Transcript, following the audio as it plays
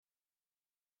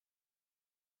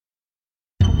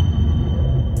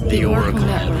The Oracle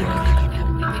Network.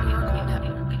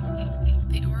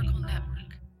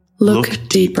 Look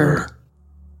deeper.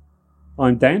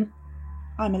 I'm Dan.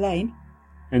 I'm Elaine.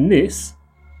 And this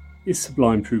is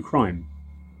Sublime True Crime.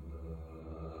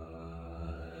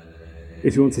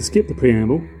 If you want to skip the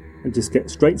preamble and just get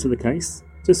straight to the case,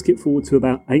 just skip forward to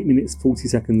about 8 minutes 40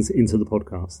 seconds into the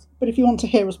podcast. But if you want to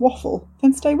hear us waffle,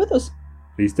 then stay with us.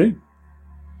 Please do.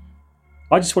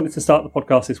 I just wanted to start the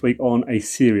podcast this week on a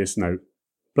serious note.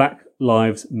 Black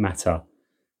Lives Matter.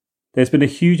 There's been a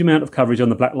huge amount of coverage on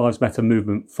the Black Lives Matter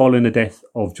movement following the death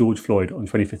of George Floyd on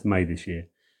 25th of May this year.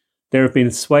 There have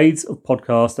been swathes of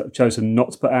podcasts that have chosen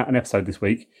not to put out an episode this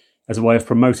week as a way of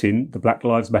promoting the Black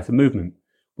Lives Matter movement,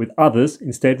 with others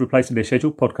instead replacing their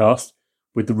scheduled podcast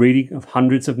with the reading of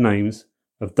hundreds of names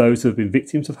of those who have been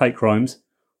victims of hate crimes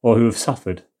or who have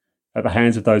suffered at the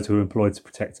hands of those who are employed to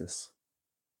protect us.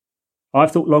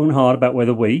 I've thought long and hard about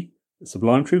whether we, at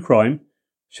Sublime True Crime,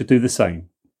 should do the same.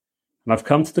 And I've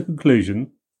come to the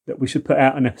conclusion that we should put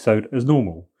out an episode as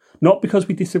normal. Not because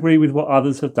we disagree with what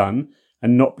others have done,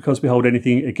 and not because we hold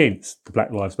anything against the Black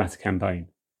Lives Matter campaign.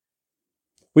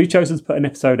 We've chosen to put an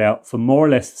episode out for more or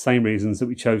less the same reasons that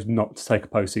we chose not to take a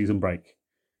post-season break.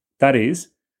 That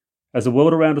is, as the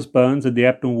world around us burns and the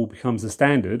abnormal becomes the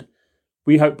standard,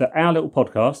 we hope that our little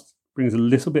podcast brings a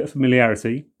little bit of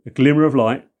familiarity, a glimmer of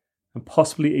light, and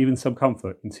possibly even some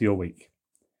comfort into your week.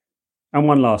 And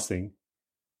one last thing.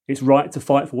 It's right to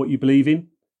fight for what you believe in.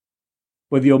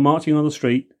 Whether you're marching on the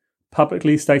street,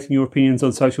 publicly stating your opinions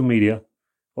on social media,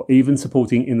 or even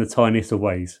supporting in the tiniest of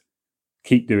ways,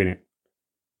 keep doing it.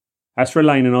 As for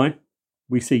Elaine and I,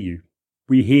 we see you,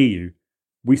 we hear you,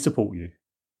 we support you.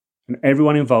 And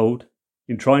everyone involved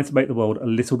in trying to make the world a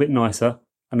little bit nicer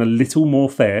and a little more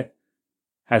fair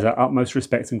has our utmost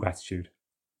respect and gratitude.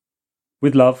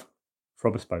 With love,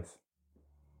 from us both.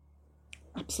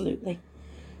 Absolutely.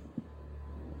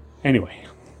 Anyway,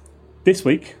 this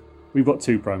week we've got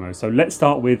two promos, so let's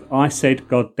start with I Said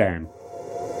God Damn.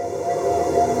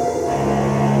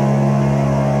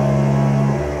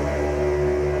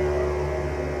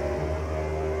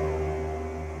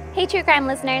 Hey True Crime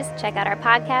listeners, check out our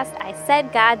podcast, I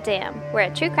Said Goddamn. We're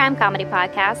a true crime comedy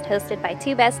podcast hosted by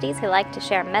two besties who like to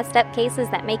share messed up cases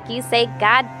that make you say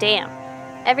goddamn.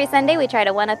 Every Sunday we try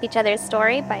to one-up each other's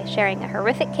story by sharing a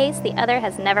horrific case the other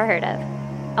has never heard of.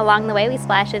 Along the way we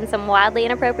splash in some wildly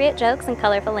inappropriate jokes and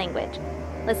colorful language.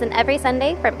 Listen every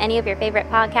Sunday from any of your favorite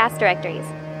podcast directories.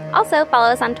 Also follow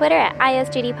us on Twitter at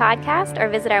ISGD Podcast or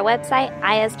visit our website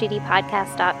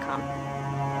isgdpodcast.com.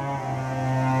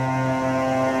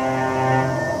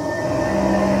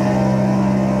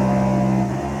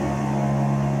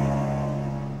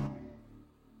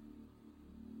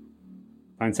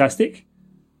 Fantastic.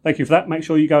 Thank you for that. Make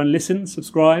sure you go and listen,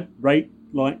 subscribe, rate,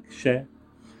 like, share.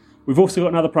 We've also got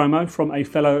another promo from a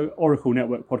fellow Oracle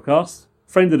Network podcast,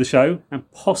 friend of the show, and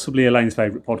possibly Elaine's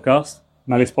favourite podcast,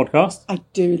 Malice Podcast. I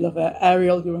do love it.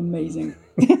 Ariel, you're amazing.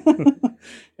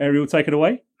 Ariel, take it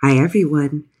away. Hi,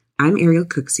 everyone. I'm Ariel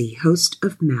Cooksey, host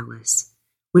of Malice.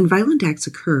 When violent acts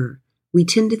occur, we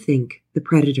tend to think the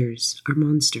predators are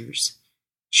monsters.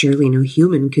 Surely no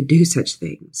human could do such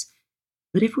things.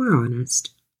 But if we're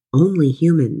honest, only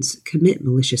humans commit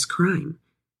malicious crime.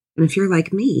 And if you're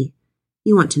like me,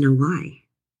 you want to know why.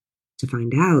 To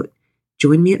find out,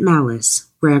 join me at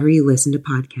Malice, wherever you listen to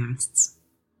podcasts.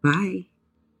 Bye.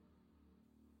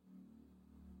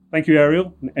 Thank you,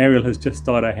 Ariel. And Ariel has just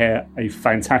dyed her hair a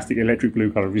fantastic electric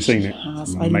blue colour. Have you seen it?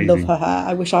 Yes, I love her hair.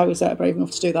 I wish I was brave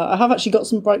enough to do that. I have actually got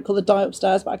some bright coloured dye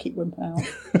upstairs, but I keep wimping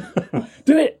out.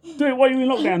 Do it! Do it while you're in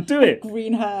lockdown. Do it!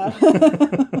 Green hair.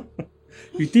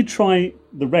 You did try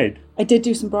the red. I did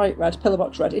do some bright red, pillar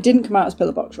box red. It didn't come out as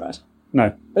pillar box red.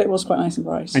 No. But it was quite nice and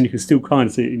bright. And you can still kind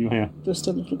of see it in your hair. Just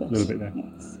a little bit. A little bit there.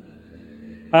 Yes.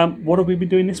 What have we been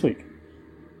doing this week?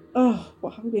 Oh,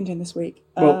 what have we been doing this week?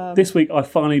 Well, this week I've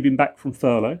finally been back from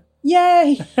furlough.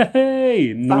 Yay!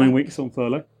 Hey! 9 weeks on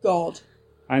furlough. God.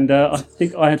 And I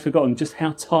think I had forgotten just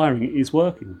how tiring it is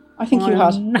working. I think you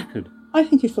had. Knackered. I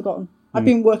think you'd forgotten. I've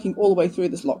been working all the way through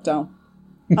this lockdown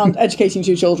and educating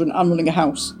two children and running a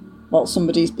house while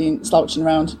somebody's been slouching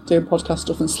around doing podcast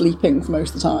stuff and sleeping for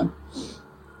most of the time.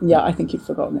 Yeah, I think you'd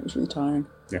forgotten. It was really tiring.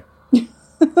 Yeah.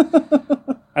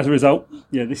 As a result,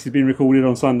 this has been recorded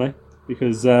on Sunday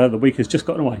because the week has just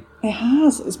gotten away. It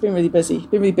has. It's been really busy.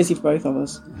 Been really busy for both of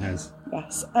us. It has.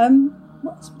 Yes.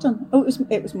 What else have we done? Oh,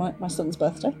 it was my son's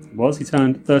birthday. He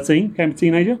turned 13, became a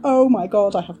teenager. Oh my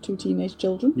God, I have two teenage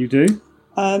children. You do?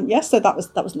 Yes, so that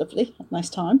was lovely. Had a nice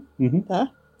time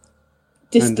there.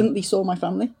 Distantly saw my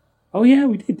family. Oh yeah,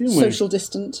 we did, didn't we? Social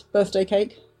distant birthday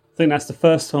cake. I think that's the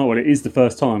first time, well, it is the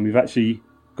first time we've actually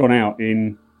gone out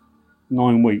in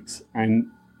 9 weeks and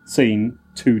seen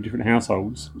 2 different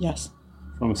households Yes.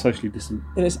 from a socially distant.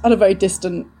 It is, at a very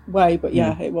distant way, but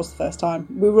yeah, it was the first time.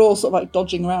 We were all sort of like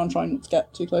dodging around, trying not to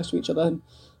get too close to each other and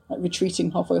like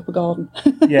retreating halfway up a garden.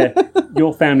 Yeah,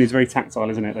 your family is very tactile,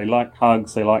 isn't it? They like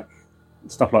hugs, they like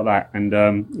stuff like that, and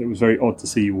it was very odd to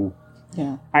see you all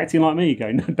Yeah. acting like me,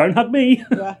 going, "Don't hug me,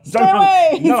 Yeah. Stay don't hug,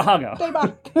 away! not a hugger." Stay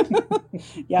back.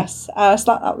 Yes. So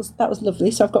that was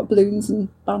lovely. So I've got balloons and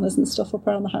banners and stuff up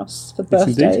around the house for Yes,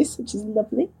 indeed. birthdays, which is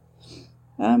lovely.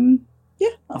 Yeah,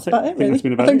 that's about it, really. that's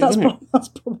been about I think it, isn't it? that's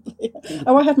probably it.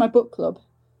 Oh, I had my book club.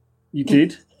 You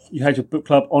did. You had your book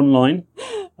club online,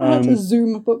 I had a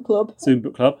Zoom book club. Zoom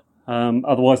book club,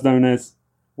 otherwise known as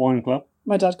Wine Club,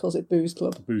 My dad calls it Booze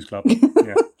Club. Booze Club.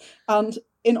 Yeah. And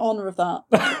in honour of that,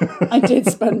 I did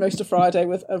spend most of Friday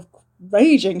with a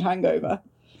raging hangover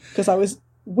because I was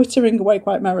wittering away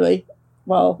quite merrily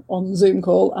while on Zoom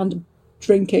call and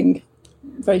drinking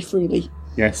very freely.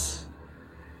 Yes.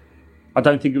 I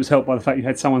don't think it was helped by the fact you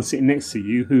had someone sitting next to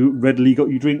you who readily got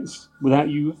you drinks without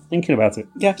you thinking about it.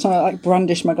 Yeah, so I like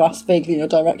brandished my glass vaguely in your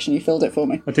direction. You filled it for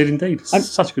me. I did indeed.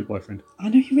 Such a good boyfriend. I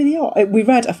know you really are. We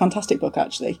read a fantastic book,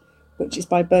 actually, which is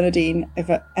by Bernardine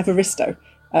Evaristo,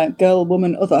 Girl,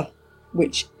 Woman, Other,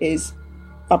 which is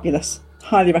fabulous.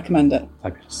 Highly recommend it.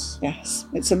 Fabulous. Yes.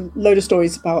 It's a load of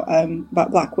stories about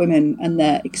black women and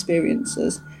their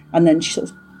experiences, and then she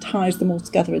sort of ties them all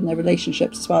together in their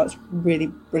relationships as well. It's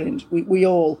really brilliant. We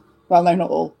all, well, no,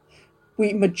 not all,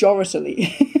 we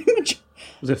majoritarily,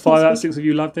 Was it 5 out of 6 of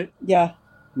you loved it? yeah,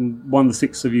 And 1 of the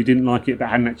 6 of you didn't like it but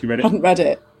hadn't actually read it? hadn't read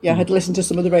it. Yeah, had listened to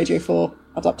some of the Radio 4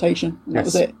 adaptation, and that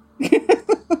was it.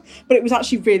 But it was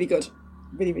actually really good.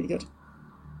 Really, really good.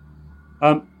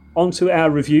 On to our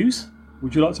reviews.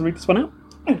 Would you like to read this one out?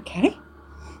 Okay.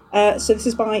 So this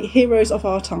is by Heroes of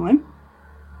Our Time.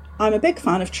 I'm a big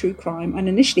fan of true crime, and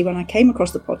initially when I came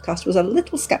across the podcast was a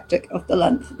little sceptic of the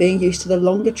length, being used to the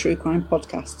longer true crime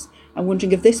podcasts, and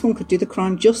wondering if this one could do the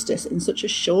crime justice in such a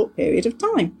short period of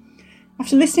time.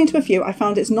 After listening to a few, I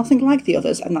found it's nothing like the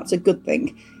others, and that's a good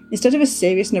thing. Instead of a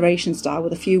serious narration style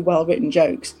with a few well-written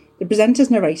jokes, the presenters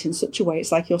narrate in such a way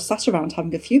it's like you're sat around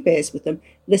having a few beers with them,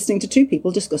 listening to 2 people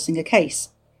discussing a case.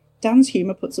 Dan's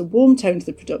humour puts a warm tone to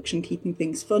the production, keeping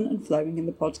things fun and flowing in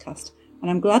the podcast. And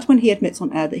I'm glad when he admits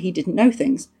on air that he didn't know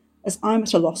things, as I'm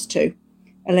at a loss too.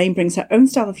 Elaine brings her own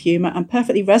style of humour and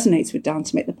perfectly resonates with Dan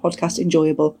to make the podcast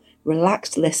enjoyable,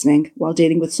 relaxed listening while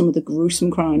dealing with some of the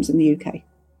gruesome crimes in the UK.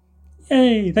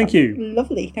 Yay, thank you.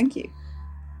 Lovely, thank you.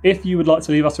 If you would like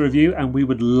to leave us a review, and we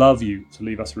would love you to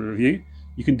leave us a review,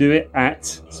 you can do it at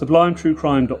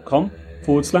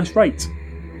sublimetruecrime.com/rate.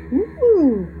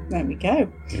 Ooh, there we go.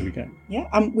 There we go. Yeah,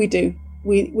 we do.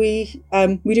 We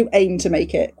do aim to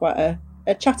make it quite a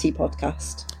chatty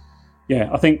podcast. Yeah,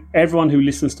 I think everyone who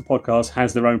listens to podcasts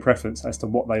has their own preference as to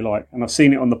what they like. And I've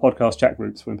seen it on the podcast chat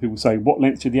groups when people say, what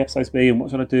length should the episodes be and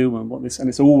what should I do and what this, and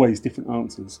it's always different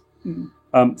answers.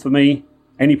 For me,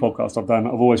 any podcast I've done,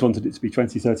 I've always wanted it to be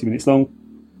 20, 30 minutes long.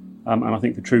 And I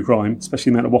think for true crime,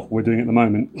 especially the amount of waffle we're doing at the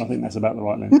moment, I think that's about the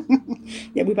right length.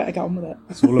 Yeah, we better get on with it.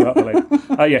 It's all about the length.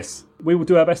 Yes, we will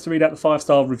do our best to read out the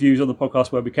 5-star reviews on the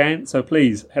podcast where we can. So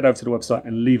please head over to the website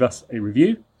and leave us a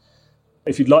review.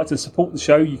 If you'd like to support the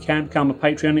show, you can become a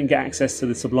Patreon and get access to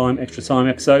the Sublime Extra Time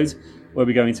episodes where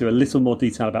we go into a little more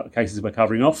detail about the cases we're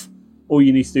covering off. All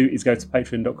you need to do is go to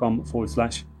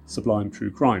patreon.com/Sublime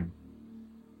True Crime.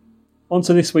 On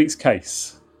to this week's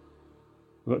case.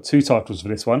 We've got 2 titles for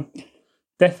this one.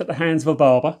 Death at the Hands of a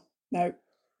Barber. No.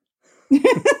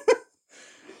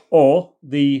 Or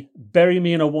the Bury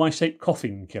Me in a Y-shaped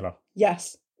Coffin Killer.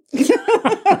 Yes.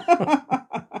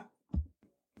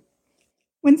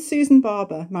 When Susan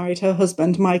Barber married her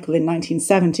husband Michael in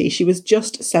 1970, she was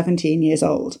just 17 years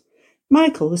old.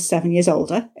 Michael was 7 years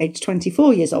older, aged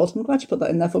 24 years old. I'm glad you put that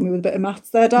in there for me with a bit of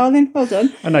maths there, darling. Well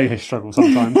done. I know you struggle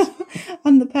sometimes.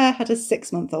 And the pair had a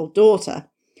 6-month-old daughter.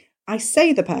 I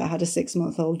say the pair had a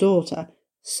 6-month-old daughter.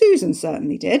 Susan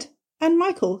certainly did, and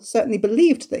Michael certainly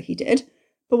believed that he did,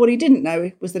 but what he didn't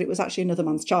know was that it was actually another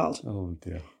man's child. Oh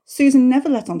dear. Susan never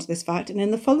let on to this fact, and in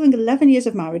the following 11 years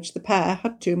of marriage, the pair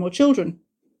had 2 more children.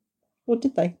 Or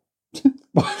did they?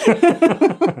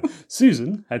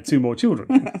 Susan had 2 more children.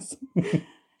 Yes.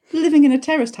 Living in a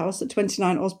terraced house at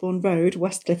 29 Osborne Road,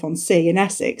 Westcliff-on-Sea in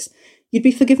Essex, you'd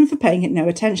be forgiven for paying it no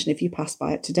attention if you passed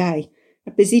by it today.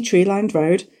 A busy tree-lined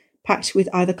road, packed with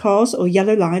either cars or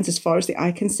yellow lines as far as the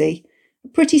eye can see. A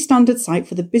pretty standard sight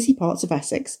for the busy parts of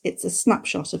Essex. It's a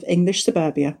snapshot of English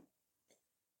suburbia.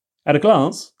 At a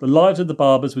glance, the lives of the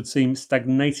Barbers would seem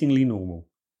stagnatingly normal.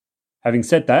 Having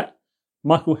said that,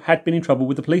 Michael had been in trouble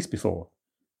with the police before.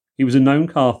 He was a known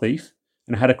car thief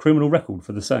and had a criminal record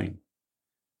for the same.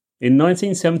 In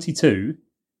 1972,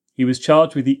 he was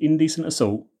charged with the indecent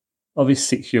assault of his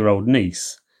 6-year-old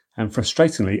niece. And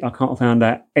frustratingly, I can't find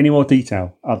out any more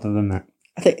detail other than that.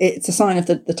 I think it's a sign of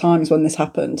the times when this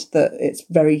happened that it's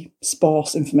very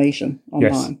sparse information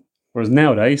online. Yes. Whereas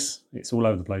nowadays, it's all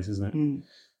over the place, isn't it? Mm.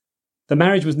 The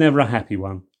marriage was never a happy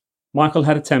one. Michael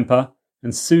had a temper,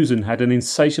 and Susan had an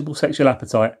insatiable sexual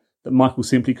appetite that Michael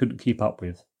simply couldn't keep up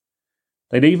with.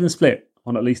 They'd even split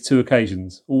on at least 2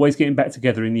 occasions, always getting back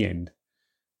together in the end.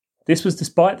 This was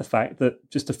despite the fact that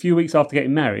just a few weeks after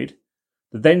getting married,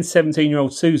 the then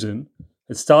 17-year-old Susan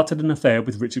had started an affair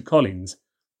with Richard Collins,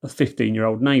 a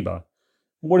 15-year-old neighbour.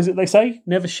 What is it they say?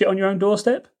 Never shit on your own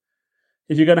doorstep?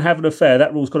 If you're going to have an affair,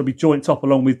 that rule's got to be joint top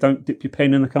along with don't dip your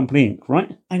pen in the company ink,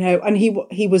 right? I know, and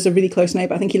he was a really close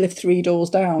neighbour. I think he lived 3 doors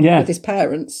down with his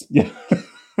parents. Yeah.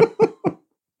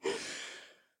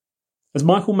 As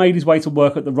Michael made his way to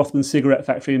work at the Rothman cigarette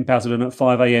factory in Basildon at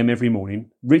 5 a.m. every morning,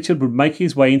 Richard would make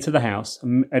his way into the house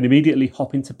and immediately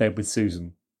hop into bed with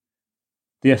Susan.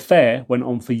 The affair went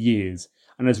on for years,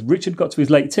 and as Richard got to his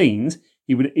late teens,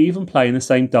 he would even play in the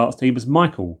same darts team as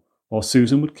Michael, while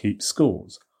Susan would keep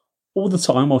scores. All the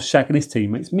time while shagging his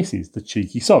teammates' missus, the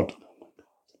cheeky sod.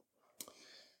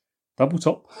 Double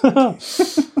top.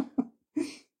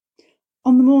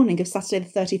 On the morning of Saturday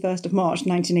the 31st of March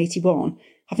 1981,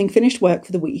 having finished work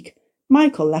for the week,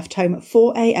 Michael left home at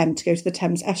 4 a.m. to go to the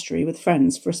Thames estuary with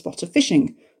friends for a spot of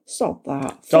fishing. Sod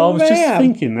that. 4 I was just a.m.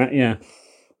 thinking that, yeah.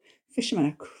 Fishermen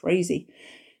are crazy.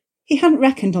 He hadn't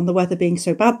reckoned on the weather being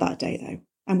so bad that day, though,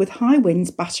 and with high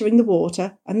winds battering the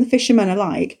water and the fishermen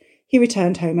alike, he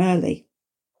returned home early.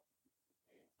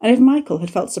 And if Michael had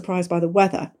felt surprised by the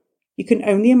weather, you can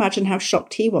only imagine how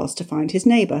shocked he was to find his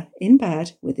neighbour in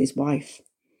bed with his wife.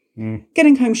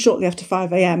 Getting home shortly after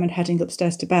 5 a.m. and heading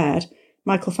upstairs to bed,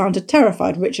 Michael found a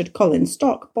terrified Richard Collins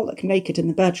stark bollock naked in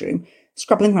the bedroom,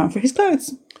 scrabbling round for his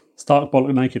clothes. Stark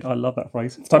bollock naked. I love that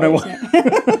phrase. Don't know why.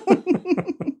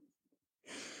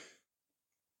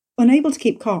 Unable to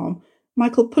keep calm,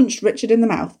 Michael punched Richard in the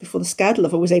mouth before the scared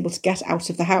lover was able to get out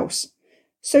of the house.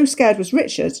 So scared was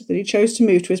Richard that he chose to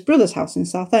move to his brother's house in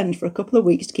Southend for a couple of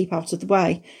weeks to keep out of the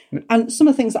way. And some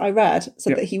of the things that I read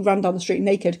said that he ran down the street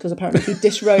naked because apparently he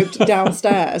disrobed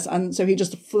downstairs, and so he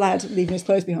just fled, leaving his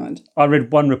clothes behind. I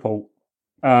read one report.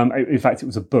 In fact, it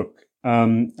was a book.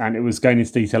 And it was going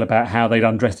into detail about how they'd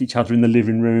undressed each other in the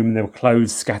living room and there were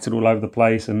clothes scattered all over the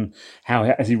place, and how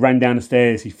as he ran down the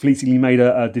stairs, he fleetingly made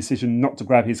a decision not to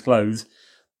grab his clothes.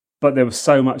 But there was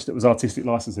so much that was artistic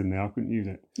license in there, I couldn't use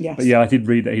it. Yes. But yeah, I did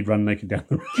read that he'd run naked down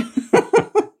the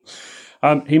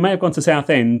road. He may have gone to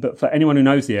Southend, but for anyone who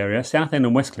knows the area, Southend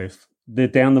and Westcliff, they're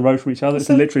down the road from each other. It's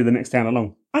literally the next town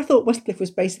along. I thought Westcliff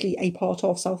was basically a part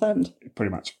of Southend.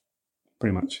 Pretty much.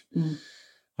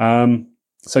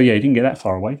 So yeah, he didn't get that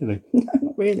far away, did he? No,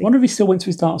 not really. I wonder if he still went to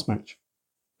his darts match.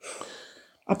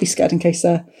 I'd be scared in case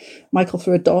Michael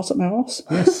threw a dart at my arse.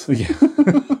 Yes, yeah.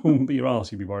 Wouldn't be your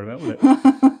arse you'd be worried about, would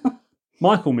it?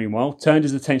 Michael, meanwhile, turned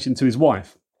his attention to his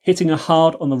wife, hitting her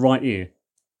hard on the right ear.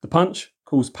 The punch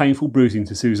caused painful bruising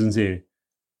to Susan's ear.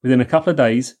 Within a couple of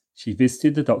days, she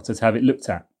visited the doctor to have it looked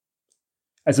at.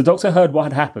 As the doctor heard what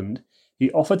had happened,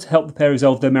 he offered to help the pair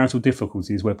resolve their marital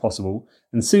difficulties where possible,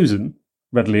 and Susan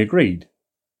readily agreed.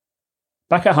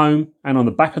 Back at home, and on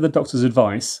the back of the doctor's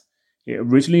advice, it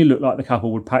originally looked like the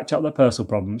couple would patch up their personal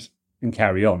problems and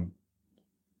carry on.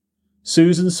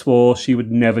 Susan swore she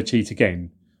would never cheat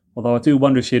again, although I do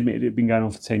wonder if she admitted it had been going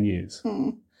on for 10 years.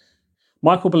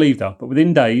 Michael believed her, but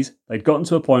within days, they'd gotten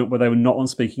to a point where they were not on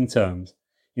speaking terms,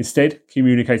 instead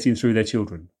communicating through their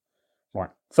children.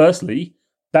 Right, firstly,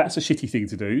 that's a shitty thing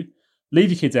to do.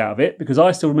 Leave your kids out of it, because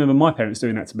I still remember my parents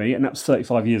doing that to me, and that was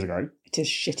 35 years ago. It is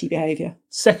shitty behaviour.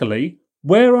 Secondly,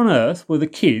 where on earth were the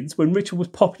kids when Richard was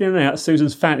popping in and out of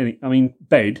Susan's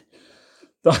bed?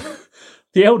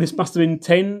 The eldest must have been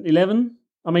 10, 11.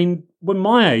 I mean, when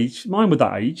mine was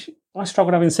that age, I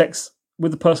struggled having sex with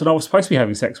the person I was supposed to be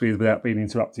having sex with without being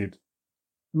interrupted.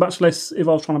 Much less if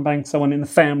I was trying to bang someone in the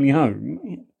family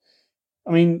home.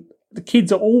 I mean, the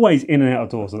kids are always in and out of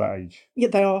doors at that age. Yeah,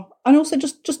 they are. And also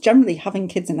just generally having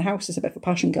kids in the house is a bit of a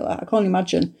passion killer. I can't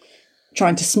imagine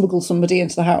trying to smuggle somebody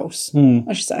into the house.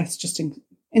 I should say it's just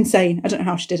insane. I don't know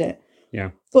how she did it. Yeah.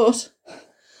 But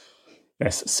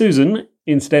yes, Susan,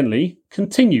 incidentally,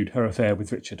 continued her affair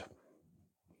with Richard.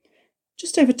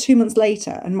 Just over 2 months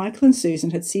later, and Michael and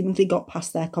Susan had seemingly got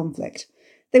past their conflict.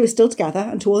 They were still together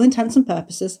and to all intents and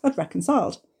purposes had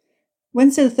reconciled.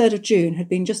 Wednesday the 3rd of June had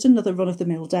been just another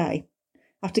run-of-the-mill day.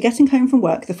 After getting home from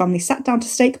work, the family sat down to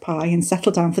steak pie and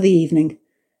settled down for the evening.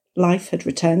 Life had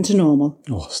returned to normal.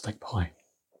 Oh, steak pie.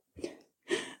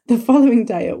 The following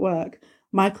day at work,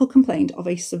 Michael complained of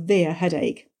a severe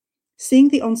headache. Seeing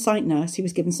the on-site nurse, he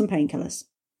was given some painkillers.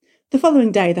 The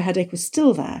following day, the headache was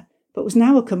still there, but was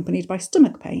now accompanied by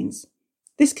stomach pains.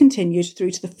 This continued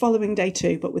through to the following day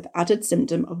too, but with added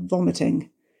symptom of vomiting.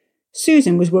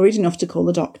 Susan was worried enough to call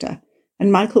the doctor,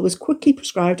 and Michael was quickly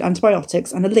prescribed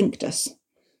antibiotics and a Linctus.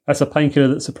 That's a painkiller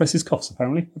that suppresses coughs,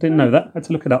 apparently. I didn't know that. I had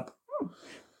to look it up.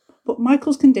 But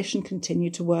Michael's condition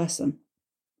continued to worsen.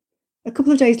 A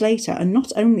couple of days later, and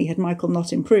not only had Michael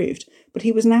not improved, but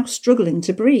he was now struggling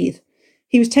to breathe.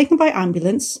 He was taken by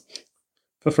ambulance...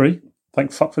 For free.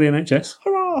 Thank fuck for the NHS.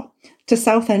 Hurrah! To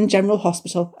Southend General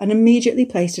Hospital and immediately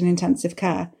placed in intensive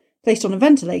care, placed on a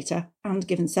ventilator and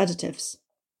given sedatives.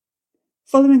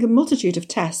 Following a multitude of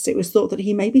tests, it was thought that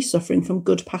he may be suffering from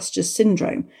Goodpasture's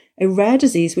syndrome, a rare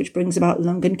disease which brings about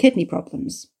lung and kidney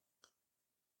problems.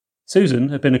 Susan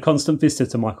had been a constant visitor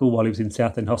to Michael while he was in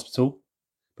Southend Hospital,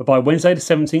 but by Wednesday the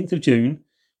 17th of June,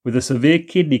 with a severe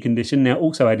kidney condition now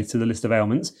also added to the list of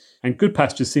ailments and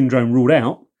Goodpasture's syndrome ruled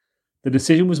out, the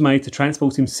decision was made to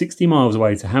transport him 60 miles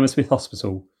away to Hammersmith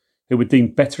Hospital, who were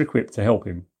deemed better equipped to help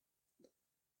him.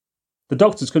 The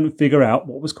doctors couldn't figure out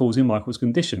what was causing Michael's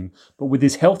condition, but with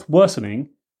his health worsening,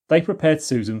 they prepared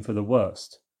Susan for the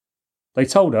worst. They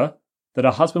told her that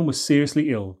her husband was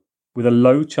seriously ill, with a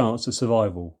low chance of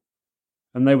survival,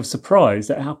 and they were surprised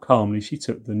at how calmly she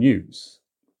took the news.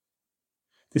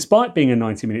 Despite being a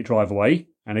 90-minute drive away,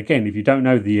 and again, if you don't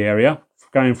know the area,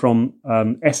 going from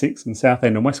Essex and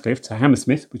Southend and Westcliff to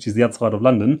Hammersmith, which is the other side of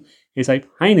London, is a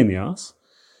pain in the arse,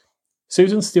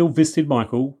 Susan still visited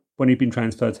Michael when he'd been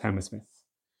transferred to Hammersmith.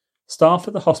 Staff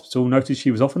at the hospital noticed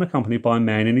she was often accompanied by a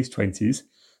man in his 20s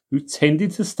who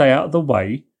tended to stay out of the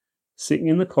way, sitting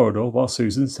in the corridor while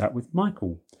Susan sat with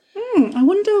Michael. I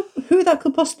wonder who that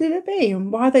could possibly be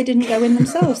and why they didn't go in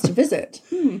themselves to visit.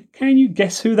 Can you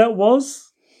guess who that was?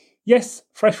 Yes,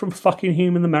 fresh from fucking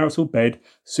him in the marital bed,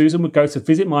 Susan would go to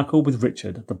visit Michael with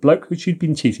Richard, the bloke who she'd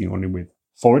been cheating on him with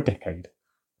for a decade.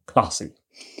 Classy.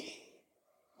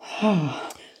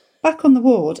 Back on the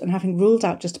ward and having ruled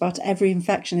out just about every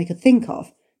infection they could think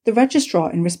of, the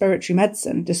registrar in respiratory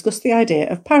medicine discussed the idea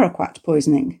of paraquat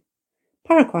poisoning.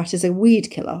 Paraquat is a weed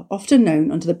killer, often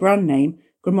known under the brand name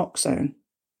Gramoxone.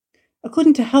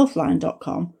 According to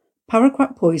Healthline.com,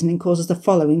 paraquat poisoning causes the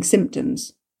following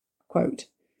symptoms. Quote,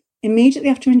 immediately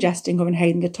after ingesting or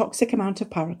inhaling a toxic amount of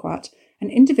paraquat, an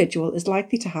individual is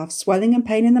likely to have swelling and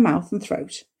pain in the mouth and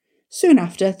throat. Soon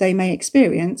after, they may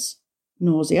experience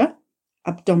nausea,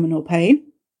 abdominal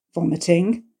pain,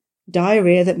 vomiting,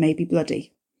 diarrhea that may be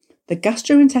bloody. The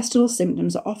gastrointestinal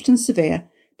symptoms are often severe.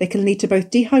 They can lead to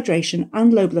both dehydration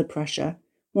and low blood pressure.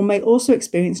 One may also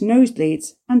experience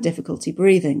nosebleeds and difficulty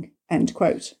breathing. End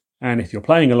quote. And if you're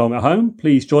playing along at home,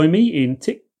 please join me in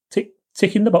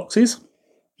ticking the boxes.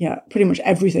 Yeah, pretty much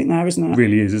everything there, isn't it? It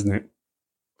really is, isn't it?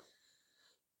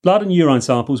 Blood and urine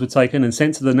samples were taken and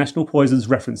sent to the National Poisons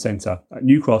Reference Centre at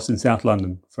New Cross in South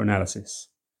London for analysis.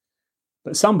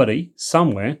 But somebody,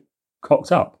 somewhere,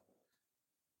 cocked up.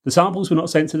 The samples were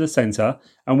not sent to the centre,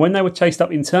 and when they were chased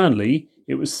up internally,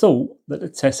 it was thought that the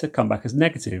tests had come back as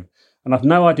negative. And I've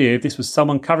no idea if this was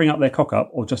someone covering up their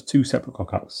cock-up or just two separate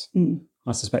cock-ups.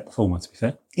 I suspect the former, to be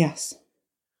fair. Yes.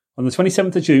 On the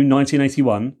 27th of June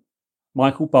 1981,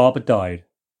 Michael Barber died,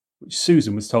 which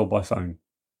Susan was told by phone.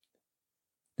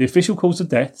 The official cause of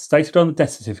death, stated on the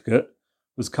death certificate,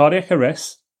 was cardiac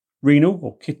arrest, renal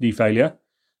or kidney failure,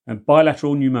 and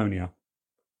bilateral pneumonia.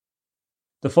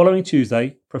 The following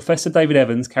Tuesday, Professor David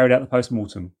Evans carried out the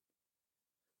post-mortem.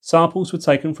 Samples were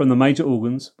taken from the major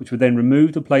organs, which were then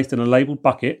removed and placed in a labelled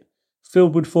bucket,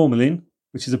 filled with formalin,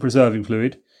 which is a preserving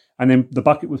fluid, and then the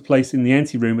bucket was placed in the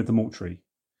anteroom of the mortuary.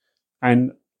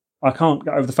 And I can't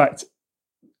get over the fact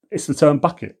it's the term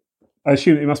bucket. I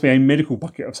assume it must be a medical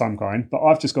bucket of some kind, but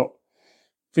I've just got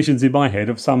visions in my head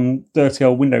of some dirty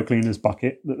old window cleaner's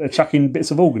bucket that they're chucking bits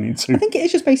of organ into. I think it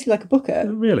is just basically like a bucket.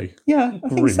 Really? Yeah, I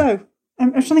think so.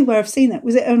 I'm trying to think where I've seen it.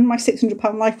 Was it on My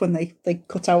 £600 Life when they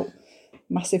cut out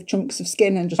massive chunks of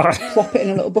skin and just plop it in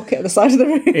a little bucket at the side of the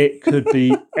room? It could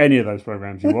be any of those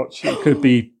programmes you watch. It could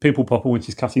be Pimple Popper when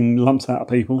she's cutting lumps out of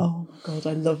people. Oh my God,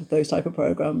 I love those type of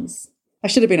programmes. I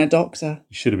should have been a doctor.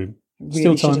 You should have been.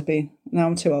 Really should have been. Now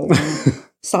I'm too old,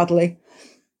 sadly.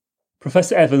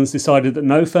 Professor Evans decided that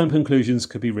no firm conclusions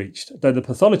could be reached, though the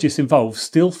pathologists involved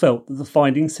still felt that the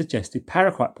findings suggested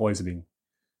paraquat poisoning.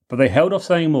 But they held off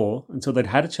saying more until they'd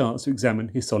had a chance to examine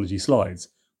histology slides,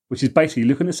 which is basically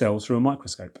looking at cells through a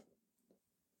microscope.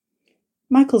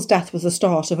 Michael's death was the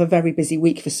start of a very busy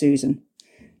week for Susan.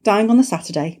 Dying on the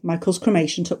Saturday, Michael's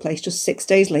cremation took place just 6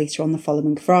 days later on the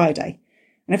following Friday.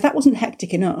 And if that wasn't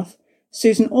hectic enough,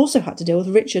 Susan also had to deal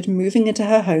with Richard moving into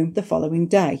her home the following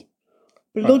day.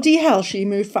 Bloody hell, she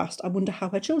moved fast. I wonder how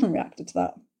her children reacted to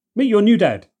that. Meet your new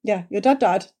dad. Yeah, your dad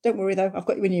died. Don't worry, though. I've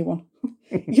got you a new one.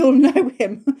 You'll know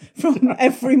him from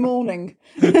every morning.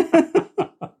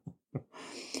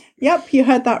 Yep, you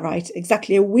heard that right.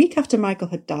 Exactly a week after Michael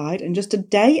had died, and just a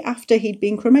day after he'd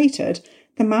been cremated,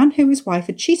 the man who his wife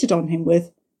had cheated on him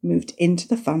with moved into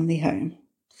the family home.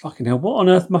 Fucking hell, what on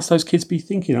earth must those kids be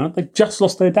thinking, huh? They've just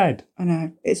lost their dad. I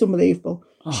know, it's unbelievable.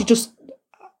 She just...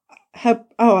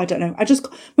 I don't know.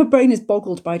 My brain is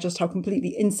boggled by just how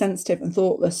completely insensitive and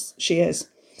thoughtless she is.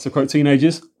 So quote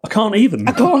teenagers, I can't even.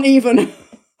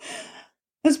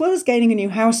 As well as gaining a new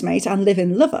housemate and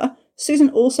live-in lover, Susan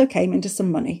also came into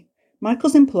some money.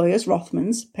 Michael's employers,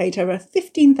 Rothmans, paid her a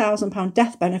 £15,000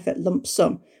 death benefit lump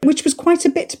sum, which was quite a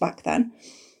bit back then,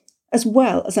 as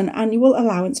well as an annual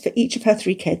allowance for each of her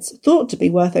 3 kids, thought to be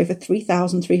worth over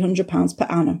 £3,300 per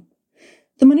annum.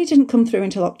 The money didn't come through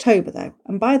until October, though,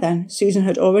 and by then Susan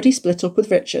had already split up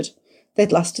with Richard.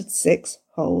 They'd lasted 6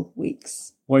 whole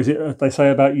weeks. What is it they say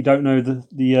about you don't know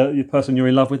the person you're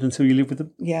in love with until you live with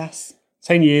them? Yes.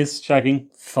 10 years shagging,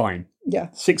 fine. Yeah.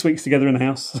 6 weeks together in the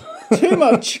house. Too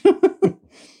much.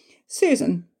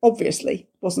 Susan, obviously,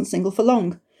 wasn't single for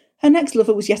long. Her next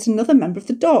lover was yet another member of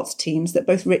the darts teams that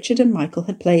both Richard and Michael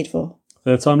had played for.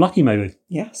 Third time lucky, maybe.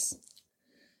 Yes.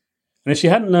 And if she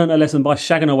hadn't learned a lesson by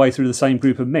shagging her way through the same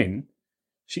group of men,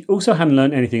 she also hadn't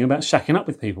learned anything about shacking up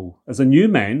with people, as a new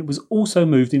man was also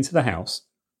moved into the house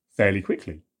fairly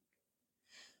quickly.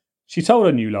 She told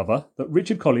her new lover that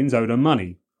Richard Collins owed her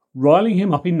money, riling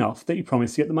him up enough that he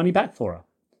promised to get the money back for her.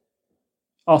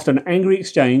 After an angry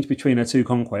exchange between her 2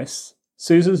 conquests,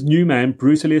 Susan's new man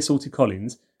brutally assaulted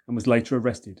Collins and was later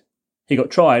arrested. He got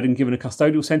tried and given a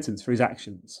custodial sentence for his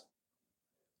actions.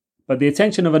 But the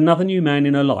attention of another new man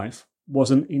in her life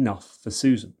wasn't enough for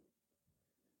Susan.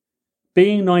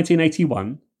 Being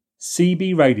 1981,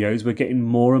 CB radios were getting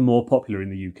more and more popular in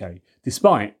the UK,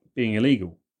 despite being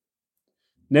illegal.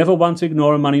 Never one to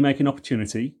ignore a money-making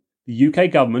opportunity, the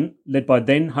UK government, led by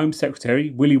then Home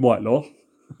Secretary Willie Whitelaw,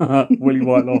 Willie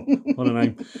Whitelaw, what a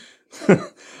name,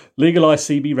 legalised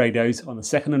CB radios on the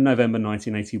 2nd of November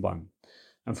 1981.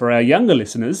 And for our younger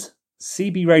listeners,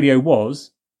 CB radio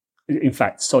was, in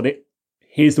fact, sod it,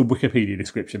 here's the Wikipedia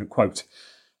description, quote,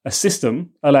 a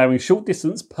system allowing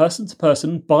short-distance,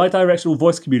 person-to-person, bi-directional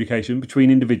voice communication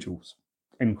between individuals,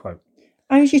 end quote.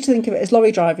 I used to think of it as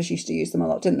lorry drivers used to use them a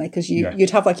lot, didn't they? Because you'd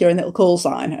have like your own little call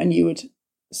sign and you would...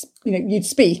 you'd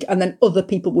speak and then other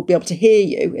people would be able to hear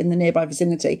you in the nearby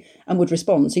vicinity and would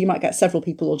respond. So you might get several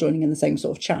people all joining in the same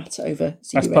sort of chat over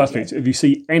CB That's radio. perfect. If you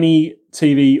see any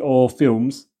TV or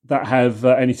films that have,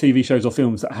 any TV shows or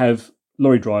films that have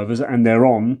lorry drivers and they're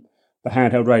on the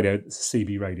handheld radio, it's a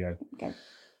CB radio. Okay.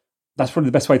 That's probably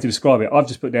the best way to describe it. I've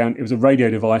just put down, it was a radio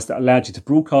device that allowed you to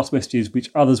broadcast messages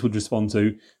which others would respond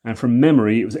to. And from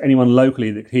memory, it was anyone locally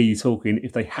that could hear you talking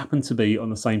if they happened to be on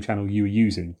the same channel you were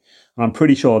using. And I'm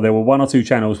pretty sure there were 1 or 2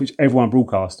 channels which everyone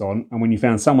broadcast on. And when you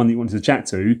found someone that you wanted to chat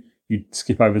to, you'd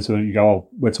skip over to it and you go, oh,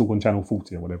 we're talking channel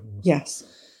 40 or whatever it was. Yes.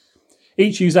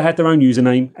 Each user had their own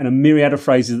username and a myriad of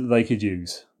phrases that they could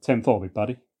use. 10-4, big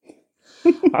buddy.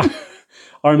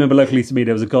 I remember locally to me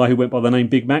there was a guy who went by the name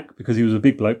Big Mac because he was a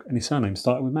big bloke and his surname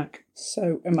started with Mac.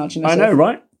 So imaginative. I know,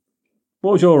 right?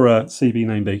 What would your CB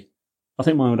name be? I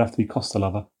think mine would have to be Costa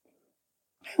Lover.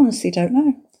 I honestly don't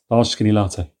know. Large skinny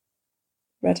latte.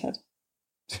 Redhead.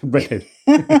 Redhead.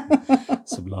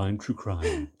 Sublime true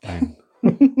crime. Bang.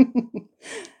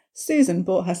 Susan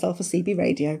bought herself a CB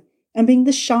radio, and being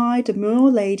the shy,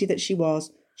 demure lady that she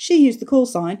was, she used the call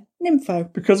sign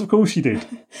Nympho. Because of course she did.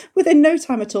 Within no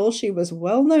time at all, she was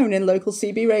well known in local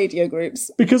CB radio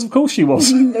groups. Because of course she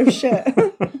was. No shit.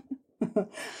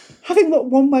 Having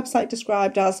what one website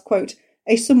described as, quote,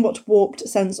 a somewhat warped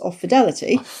sense of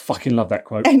fidelity. I fucking love that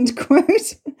quote. End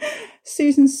quote.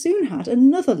 Susan soon had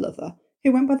another lover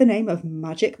who went by the name of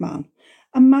Magic Man,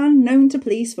 a man known to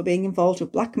police for being involved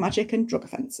with black magic and drug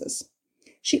offences.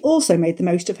 She also made the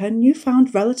most of her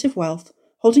newfound relative wealth,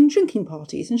 holding drinking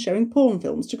parties and showing porn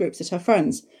films to groups of her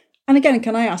friends. And again,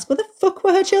 can I ask, where the fuck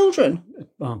were her children?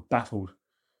 I'm baffled.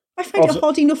 I find it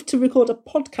hard enough to record a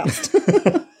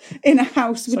podcast in a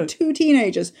house with 2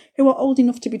 teenagers who are old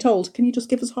enough to be told, can you just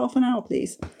give us half an hour,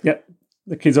 please? Yep.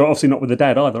 The kids are obviously not with the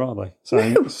dad either, are they? So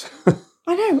no.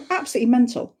 I know, absolutely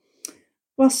mental.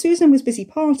 While Susan was busy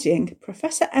partying,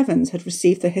 Professor Evans had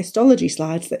received the histology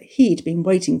slides that he'd been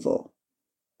waiting for.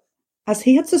 As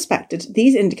he had suspected,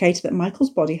 these indicated that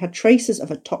Michael's body had traces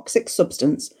of a toxic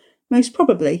substance, most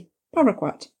probably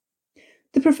paraquat.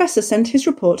 The professor sent his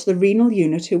report to the renal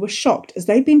unit, who were shocked as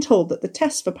they'd been told that the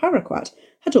tests for paraquat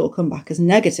had all come back as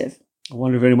negative. I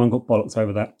wonder if anyone got bollocked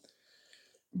over that.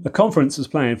 A conference was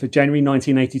planned for January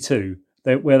 1982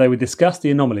 where they would discuss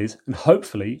the anomalies and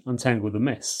hopefully untangle the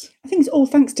mess. I think it's all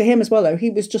thanks to him as well, though.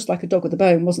 He was just like a dog with a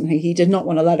bone, wasn't he? He did not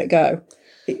want to let it go.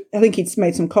 I think he'd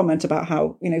made some comment about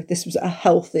how, this was a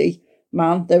healthy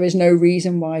man. There is no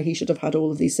reason why he should have had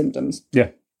all of these symptoms.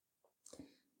 Yeah.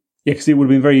 Yeah, because it would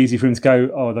have been very easy for him to go,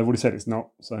 oh, they've already said it's not.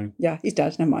 So yeah, he's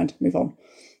dead. Never mind. Move on.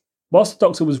 Whilst the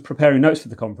doctor was preparing notes for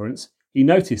the conference, he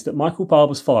noticed that Michael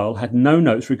Barber's file had no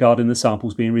notes regarding the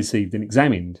samples being received and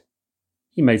examined.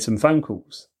 He made some phone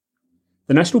calls.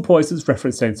 The National Poisons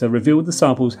Reference Centre revealed the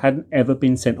samples hadn't ever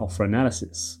been sent off for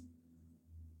analysis.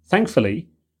 Thankfully,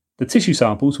 the tissue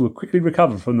samples were quickly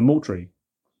recovered from the mortuary.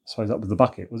 I suppose that was the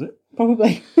bucket, was it?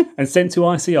 Probably. And sent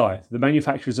to ICI, the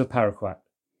manufacturers of paraquat.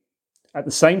 At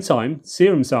the same time,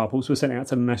 serum samples were sent out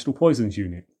to the National Poisons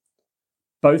Unit.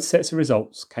 Both sets of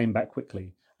results came back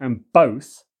quickly, and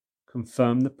both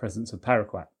confirmed the presence of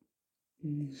paraquat.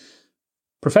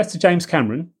 Professor James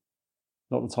Cameron,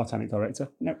 not the Titanic director.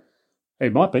 No.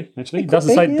 It might be, actually. It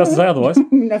doesn't say otherwise. You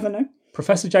never know.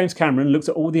 Professor James Cameron looked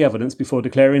at all the evidence before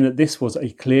declaring that this was a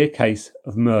clear case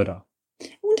of murder. I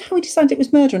wonder how he decided it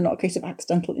was murder and not a case of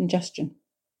accidental ingestion.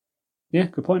 Yeah,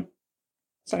 good point.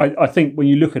 I think when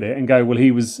you look at it and go, well,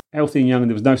 he was healthy and young and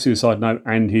there was no suicide note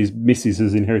and his missus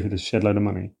has inherited a shed load of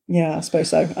money. Yeah, I suppose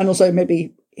so. And also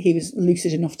maybe he was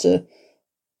lucid enough to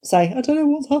say, I don't know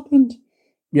what's happened.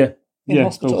 Yeah. In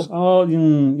hospital. Oh,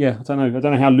 yeah, I don't know. I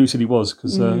don't know how lucid he was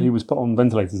because he was put on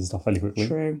ventilators and stuff fairly quickly.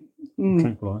 True.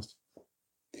 Tranquilised.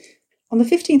 On the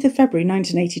 15th of February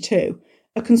 1982,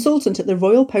 a consultant at the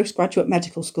Royal Postgraduate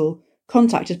Medical School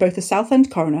contacted both the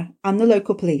Southend coroner and the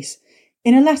local police.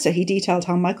 In a letter, he detailed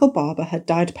how Michael Barber had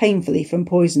died painfully from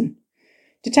poison.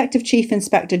 Detective Chief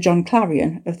Inspector John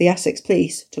Clarion of the Essex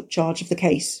Police took charge of the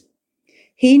case.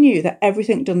 He knew that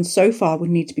everything done so far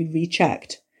would need to be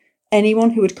rechecked.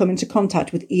 Anyone who had come into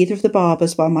contact with either of the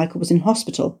Barbers while Michael was in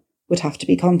hospital would have to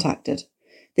be contacted.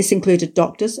 This included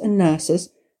doctors and nurses,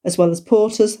 as well as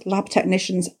porters, lab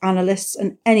technicians, analysts,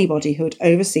 and anybody who had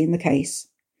overseen the case.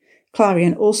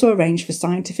 Clarion also arranged for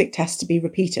scientific tests to be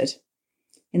repeated.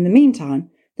 In the meantime,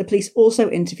 the police also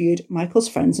interviewed Michael's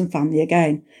friends and family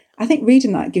again. I think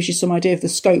reading that gives you some idea of the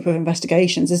scope of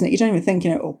investigations, isn't it? You don't even think,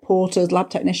 porters, lab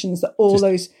technicians, that all just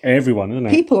those everyone, isn't it?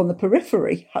 People on the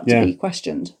periphery had to be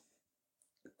questioned.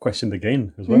 Questioned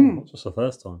again as well, not just the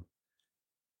first time.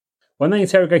 When they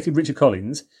interrogated Richard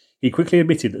Collins, he quickly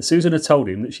admitted that Susan had told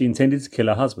him that she intended to kill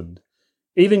her husband,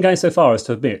 even going so far as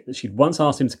to admit that she'd once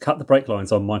asked him to cut the brake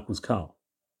lines on Michael's car.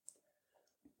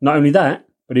 Not only that,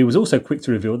 but he was also quick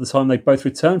to reveal the time they both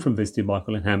returned from visiting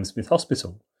Michael in Hammersmith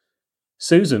Hospital.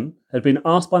 Susan had been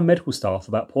asked by medical staff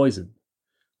about poison.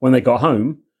 When they got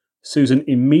home, Susan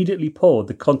immediately poured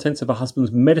the contents of her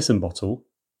husband's medicine bottle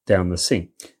down the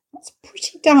sink. That's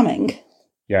pretty damning.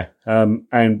 Yeah,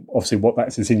 and obviously what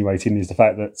that's insinuating is the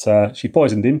fact that she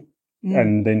poisoned him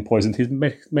and then poisoned his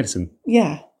medicine.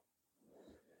 Yeah.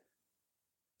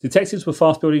 Detectives were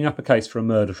fast building up a case for a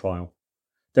murder trial.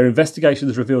 Their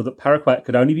investigations revealed that paraquat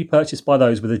could only be purchased by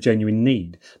those with a genuine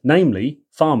need, namely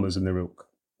farmers and their ilk.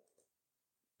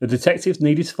 The detectives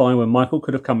needed to find where Michael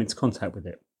could have come into contact with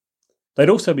it. They'd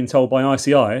also been told by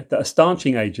ICI that a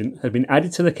stanching agent had been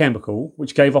added to the chemical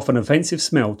which gave off an offensive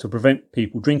smell to prevent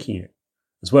people drinking it,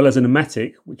 as well as an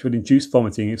emetic which would induce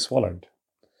vomiting if swallowed.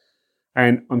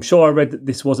 And I'm sure I read that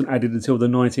this wasn't added until the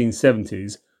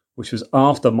 1970s, which was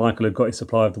after Michael had got his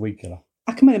supply of the weed killer.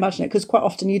 I can imagine it, because quite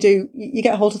often you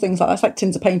get a hold of things like that. It's like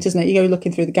tins of paint, isn't it? You go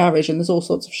looking through the garage and there's all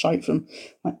sorts of shite from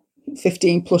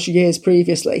 15 plus years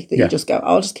previously that you just go,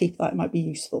 I'll just keep that, it might be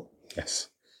useful. Yes.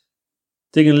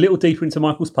 Digging a little deeper into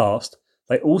Michael's past,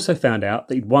 they also found out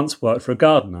that he'd once worked for a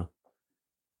gardener.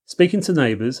 Speaking to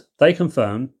neighbours, they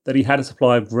confirmed that he had a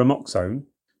supply of Remoxone,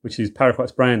 which is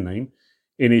paraquat's brand name,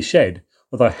 in his shed.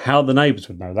 Although how the neighbours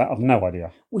would know that, I've no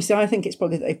idea. Well, see, I think it's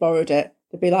probably that they borrowed it.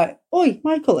 They'd be like, oi,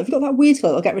 Michael, have you got that weed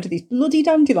killer? I'll get rid of these bloody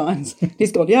dandelions.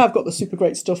 He's gone, yeah, I've got the super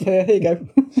great stuff here. Here you go.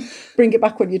 Bring it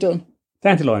back when you're done.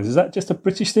 Dandelions, is that just a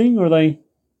British thing or are they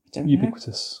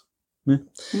ubiquitous? Yeah.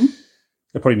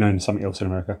 They're probably known as something else in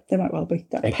America. They might well be.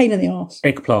 They're a pain in the arse.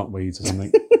 Eggplant weeds or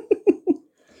something.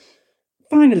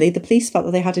 Finally, the police felt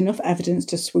that they had enough evidence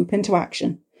to swoop into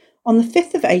action. On the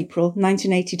 5th of April,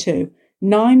 1982,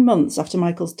 9 months after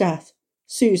Michael's death,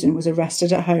 Susan was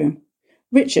arrested at home.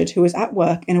 Richard, who was at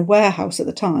work in a warehouse at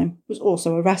the time, was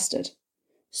also arrested.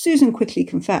 Susan quickly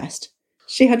confessed.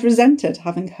 She had resented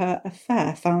having her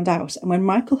affair found out, and when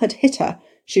Michael had hit her,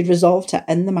 she'd resolved to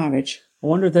end the marriage. I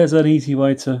wonder if there's an easy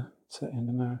way to What's at the end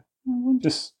of marriage?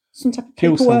 Just Some type of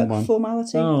kill paperwork someone.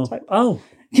 formality. type. Oh.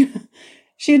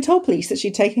 She had told police that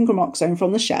she'd taken gramoxone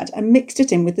from the shed and mixed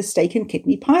it in with the steak and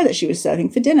kidney pie that she was serving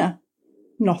for dinner.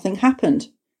 Nothing happened.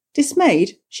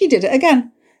 Dismayed, she did it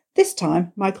again. This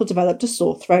time, Michael developed a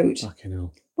sore throat. Fucking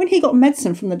hell. When he got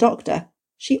medicine from the doctor,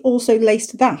 she also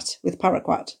laced that with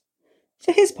paraquat.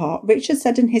 For his part, Richard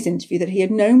said in his interview that he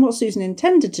had known what Susan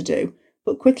intended to do,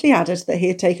 but quickly added that he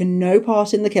had taken no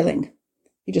part in the killing.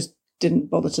 He just didn't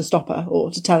bother to stop her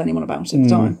or to tell anyone about it at the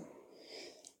time.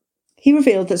 He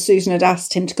revealed that Susan had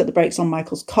asked him to cut the brakes on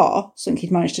Michael's car, something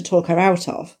he'd managed to talk her out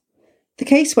of. The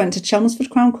case went to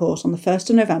Chelmsford Crown Court on the 1st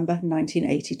of November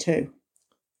 1982.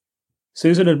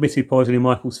 Susan admitted poisoning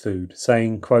Michael's food,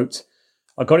 saying, quote,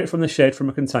 I got it from the shed from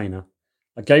a container.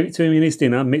 I gave it to him in his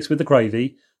dinner, mixed with the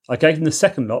gravy. I gave him the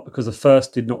second lot because the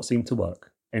first did not seem to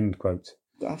work. End quote.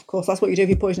 Of course, that's what you do if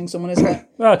you're poisoning someone, isn't it?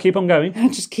 Well, keep on going.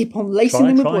 Just keep on lacing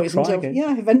them with poison until,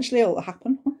 eventually it'll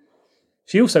happen.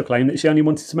 She also claimed that she only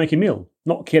wanted to make him ill,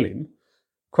 not kill him.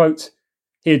 Quote,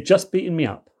 he had just beaten me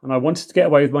up and I wanted to get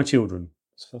away with my children.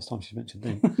 It's the first time she's mentioned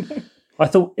him. I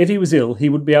thought if he was ill, he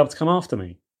wouldn't be able to come after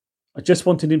me. I just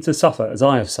wanted him to suffer as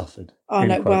I have suffered. Oh,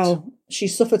 no, well,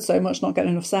 she's suffered so much not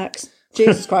getting enough sex.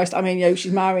 Jesus Christ. I mean,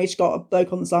 she's married, she's got a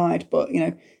bloke on the side, but,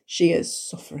 she is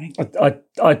suffering.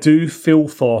 I do feel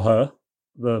for her,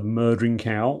 the murdering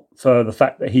cow, for the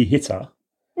fact that he hit her,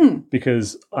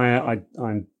 because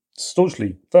I'm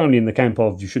staunchly, firmly in the camp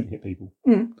of you shouldn't hit people.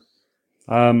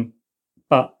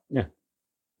 But, yeah,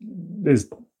 there's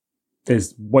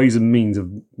ways and means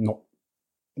of not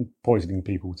poisoning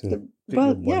people to...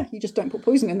 you just don't put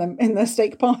poison in them in their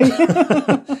steak pie.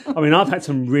 I mean, I've had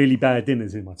some really bad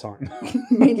dinners in my time.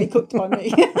 Mainly cooked by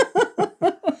me.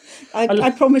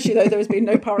 I promise you, though, there has been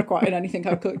no paraquat in anything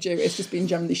I've cooked you. It's just been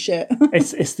generally shit.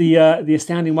 It's the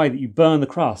astounding way that you burn the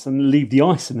crust and leave the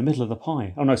ice in the middle of the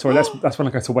pie. Oh, no, sorry, that's when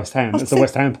I go to West Ham. It's the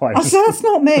West Ham pie. That's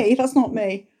not me. That's not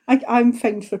me. I'm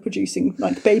famed for producing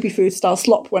baby food style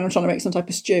slop when I'm trying to make some type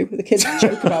of stew. The kids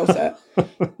joke about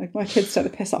it. My kids take the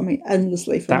piss out of me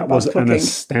endlessly for that was cooking. An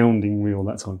astounding meal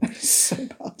that time. So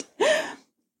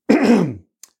bad.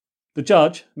 The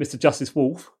judge, Mr. Justice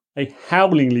Wolfe, a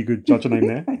howlingly good judge, name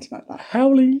there. I do like that.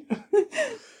 Howling.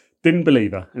 Didn't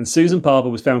believe her, and Susan Barber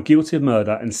was found guilty of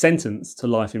murder and sentenced to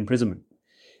life imprisonment.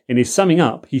 In his summing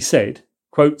up, he said,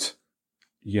 quote,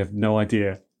 you have no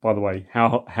idea, by the way,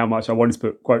 how much I wanted to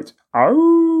put, quote,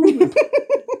 oh.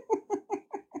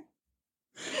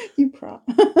 You prat.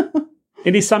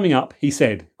 In his summing up, he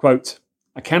said, quote,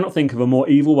 I cannot think of a more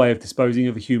evil way of disposing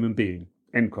of a human being,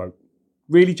 end quote.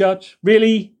 Really, Judge?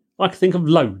 Really? I can think of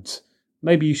loads.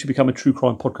 Maybe you should become a true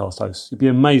crime podcast host. You'd be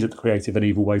amazed at the creative and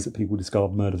evil ways that people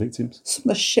discard murder victims. Some of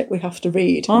the shit we have to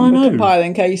read when we're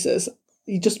compiling cases.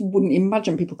 You just wouldn't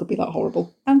imagine people could be that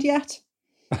horrible. And yet.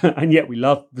 And yet we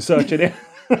love researching it.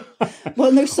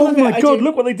 Well, no, some of it my God,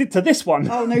 look what they did to this one.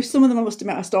 Oh, no, some of them I must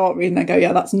admit I start reading and I go,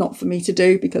 yeah, that's not for me to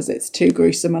do because it's too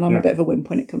gruesome and I'm a bit of a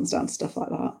wimp when it comes down to stuff like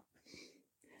that.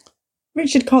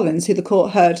 Richard Collins, who the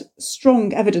court heard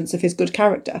strong evidence of his good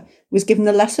character, was given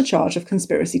the lesser charge of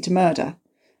conspiracy to murder.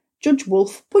 Judge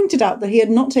Wolfe pointed out that he had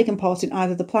not taken part in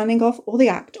either the planning of or the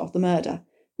act of the murder.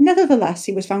 Nevertheless,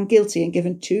 he was found guilty and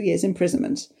given 2 years'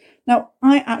 imprisonment. Now,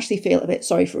 I actually feel a bit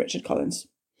sorry for Richard Collins.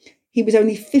 He was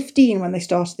only 15 when they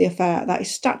started the affair. That is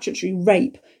statutory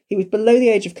rape. He was below the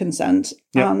age of consent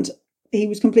and he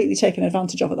was completely taken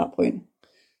advantage of at that point.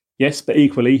 Yes, but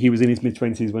equally, he was in his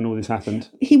mid-20s when all this happened.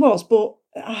 He was, but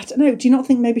I don't know. Do you not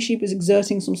think maybe she was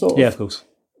exerting some sort of course,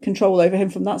 control over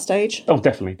him from that stage? Oh,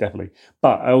 definitely.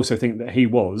 But I also think that he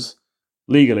was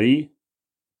legally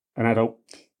an adult.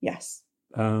 Yes.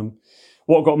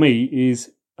 What got me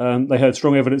is they heard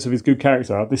strong evidence of his good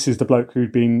character. This is the bloke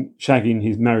who'd been shagging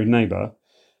his married neighbour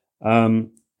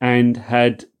and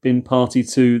had been party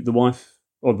to the wife,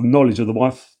 or the knowledge of the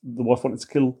wife. The wife wanted to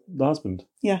kill the husband.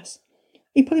 Yes.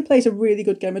 He probably plays a really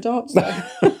good game of darts, though.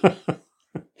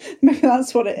 Maybe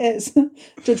that's what it is.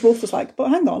 Judge Wolfe was like, but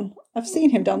hang on, I've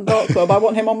seen him down the dart club. I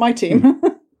want him on my team.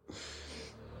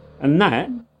 And that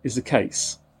is the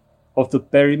case of the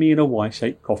bury me in a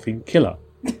Y-shaped coffin killer.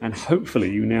 And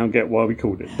hopefully you now get why we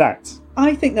called it that.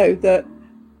 I think, though, that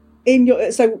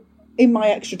in my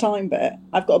extra time bit,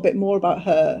 I've got a bit more about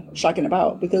her shagging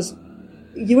about because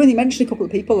you only mentioned a couple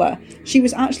of people there. She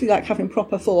was actually having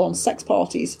proper full-on sex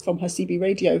parties from her CB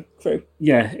radio crew.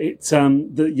 Yeah, it's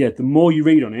the more you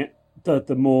read on it,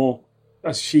 the more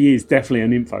she is definitely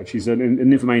an info. She's an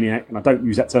nymphomaniac, and I don't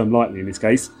use that term lightly in this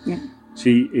case. Yeah.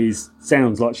 She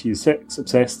sounds like she is sex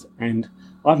obsessed, and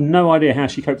I have no idea how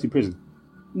she coped in prison.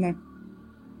 No,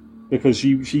 because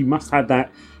she must have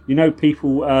that.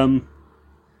 People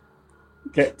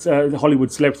the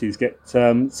Hollywood celebrities get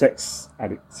sex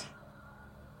addicts.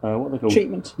 What are they called?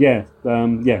 Treatment. Yeah,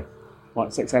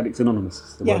 like Sex Addicts Anonymous.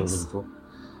 Is the word I was Yes. looking for.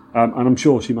 And I'm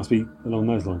sure she must be along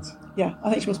those lines. Yeah, I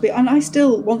think she must be. And I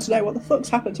still want to know what the fuck's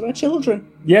happened to her children.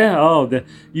 Yeah.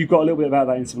 You've got a little bit about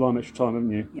that in Sublime Extra Time,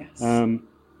 haven't you? Yes.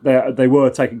 They were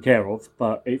taken care of,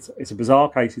 but it's a bizarre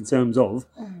case in terms of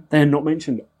they're not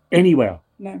mentioned anywhere.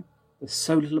 No, There's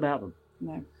so little about them.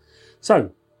 no.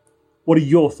 So, what are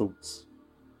your thoughts?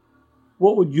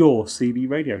 What would your CB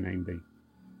radio name be?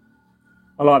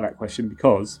 I like that question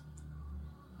because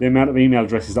the amount of email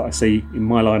addresses that I see in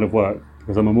my line of work,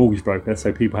 because I'm a mortgage broker,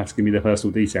 so people have to give me their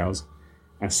personal details,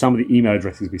 and some of the email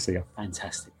addresses we see are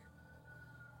fantastic.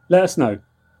 Let us know.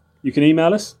 You can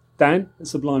email us,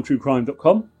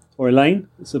 dan@sublimetruecrime.com or Elaine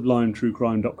at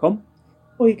sublimetruecrime.com.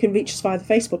 Or you can reach us via the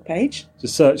Facebook page.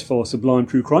 Just search for Sublime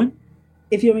True Crime,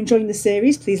 If you're enjoying the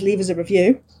series, please leave us a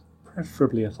review.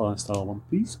 preferably a 5-star one,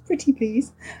 please. Pretty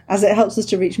please, as it helps us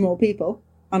to reach more people.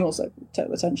 And also,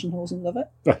 total attention whores and love it.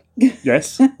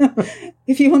 Yes.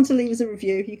 If you want to leave us a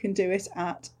review, you can do it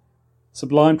at...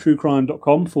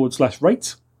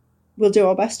 sublimetruecrime.com/rate. We'll do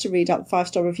our best to read out the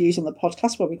 5-star reviews on the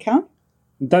podcast where we can.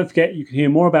 And don't forget, you can hear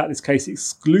more about this case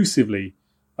exclusively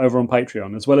over on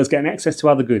Patreon, as well as getting access to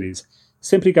other goodies.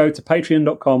 Simply go to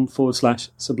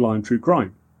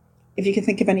patreon.com/sublimetruecrime. If you can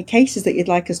think of any cases that you'd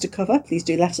like us to cover, please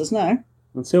do let us know.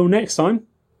 Until next time,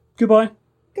 goodbye.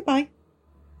 Goodbye.